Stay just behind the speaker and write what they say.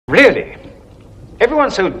Really?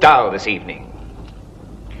 Everyone's so dull this evening.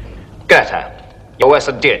 Goethe, you're worse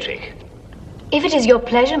than Dietrich. If it is your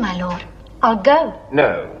pleasure, my lord, I'll go.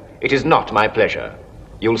 No, it is not my pleasure.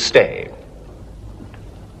 You'll stay.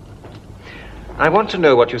 I want to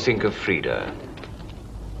know what you think of Frieda.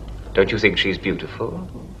 Don't you think she's beautiful?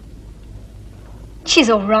 She's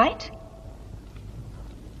all right.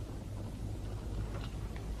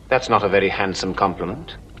 That's not a very handsome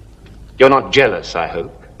compliment. You're not jealous, I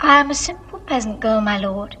hope. I am a simple peasant girl, my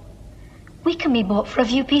lord. We can be bought for a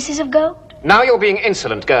few pieces of gold. Now you're being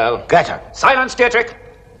insolent, girl. Goethe. Silence, Dietrich.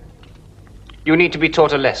 You need to be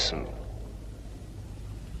taught a lesson.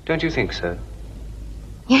 Don't you think so?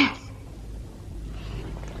 Yes.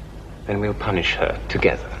 Then we'll punish her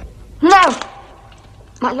together. No!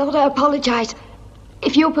 My lord, I apologize.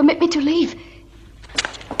 If you'll permit me to leave.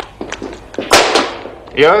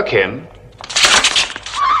 Joachim.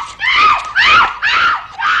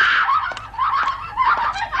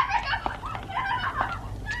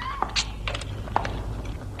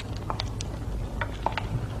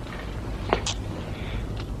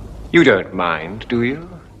 You don't mind, do you?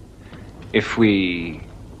 If we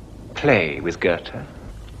play with Goethe?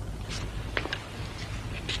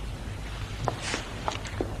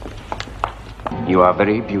 You are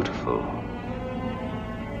very beautiful.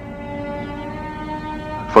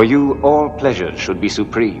 For you, all pleasures should be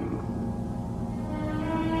supreme.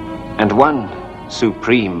 And one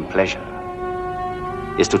supreme pleasure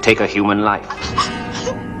is to take a human life.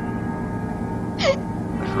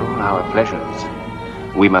 But for all our pleasures,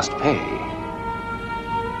 we must pay.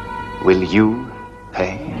 Will you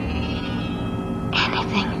pay?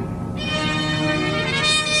 Anything.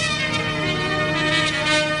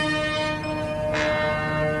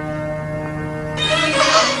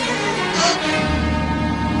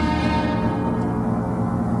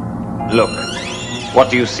 Look, what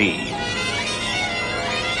do you see?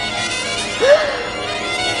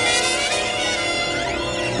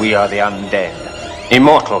 We are the undead,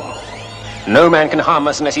 immortal. No man can harm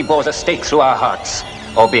us unless he bores a stake through our hearts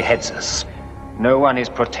or beheads us. No one is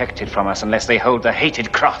protected from us unless they hold the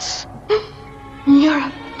hated cross. You're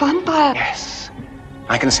a vampire. Yes.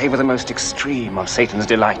 I can savor the most extreme of Satan's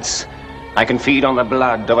delights. I can feed on the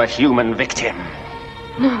blood of a human victim.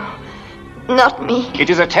 No, not me. It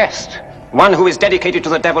is a test. One who is dedicated to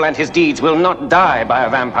the devil and his deeds will not die by a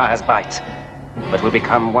vampire's bite, but will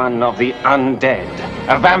become one of the undead,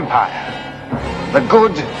 a vampire. The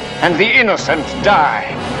good and the innocent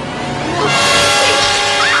die.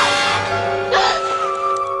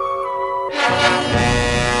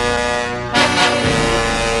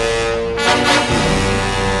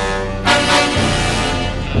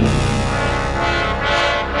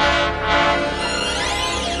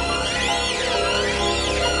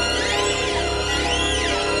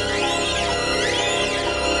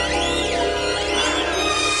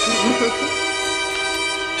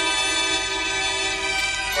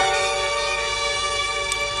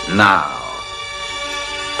 Now,